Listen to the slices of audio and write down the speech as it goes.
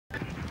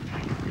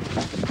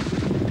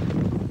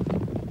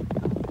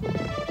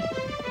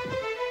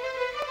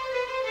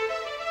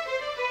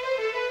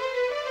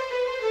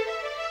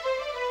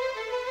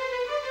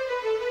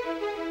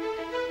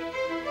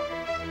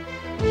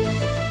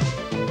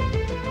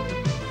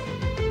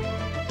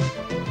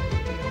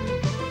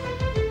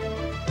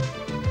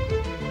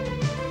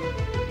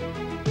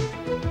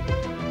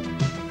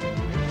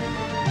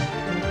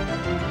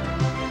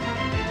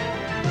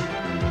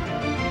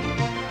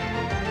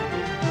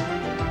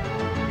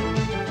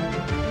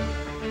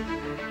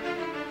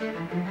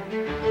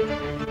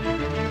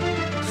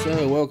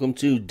So welcome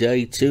to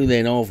day 2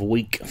 then of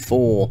week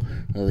 4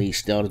 of the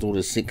Started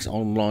Order 6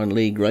 online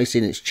league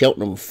racing. It's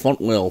Cheltenham,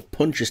 Fontwell,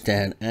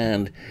 Punchestown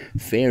and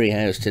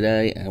Fairyhouse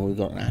today, and we've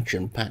got an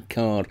action-packed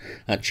card.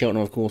 At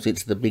Cheltenham, of course,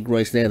 it's the big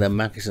race there, the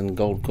Mackinson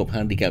Gold Cup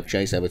Handicap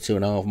Chase over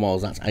 2.5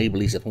 miles. That's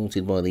ably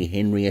supported by the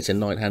Henrietta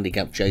Knight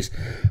Handicap Chase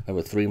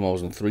over 3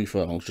 miles and 3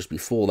 furlongs just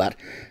before that.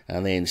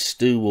 And then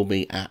Stu will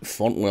be at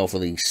Fontwell for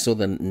the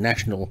Southern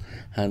National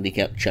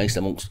Handicap Chase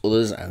amongst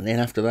others, and then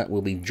after that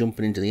we'll be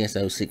jumping into the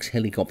SO6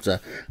 helicopter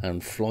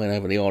and flying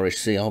over the Irish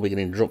Sea. I'll be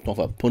getting dropped off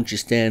at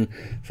Punchestown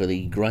for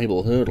the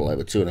Grable Hurdle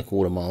over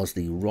 2.25 miles,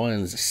 the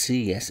Ryan's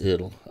CES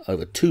Hurdle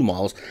over 2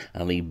 miles,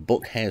 and the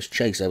Buckhouse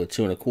Chase over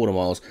 2.25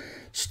 miles.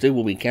 Stu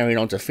will be carrying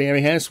on to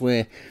Fairyhouse,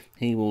 where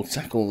he will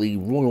tackle the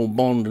Royal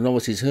Bond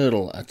Novices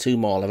Hurdle, a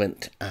 2-mile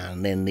event,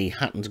 and then the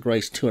Hatton's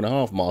Grace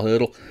 2.5-mile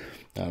hurdle.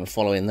 And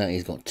following that,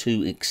 he's got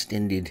 2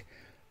 extended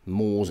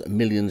Moore's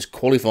Millions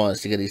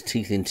qualifiers to get his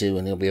teeth into,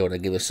 and he'll be able to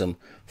give us some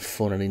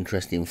fun and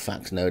interesting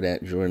facts, no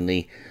doubt, during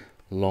the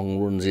long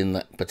runs in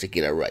that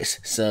particular race.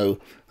 So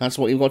that's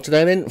what you've got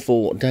today then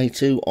for day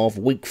 2 of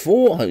week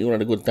 4. I hope you all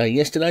had a good day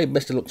yesterday.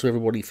 Best of luck to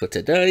everybody for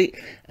today,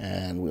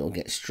 and we'll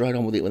get straight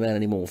on with it without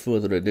any more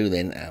further ado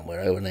then. And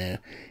we're over now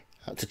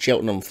to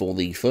Cheltenham for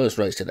the first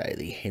race today,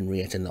 the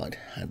Henrietta Knight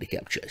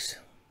Handicap Chase.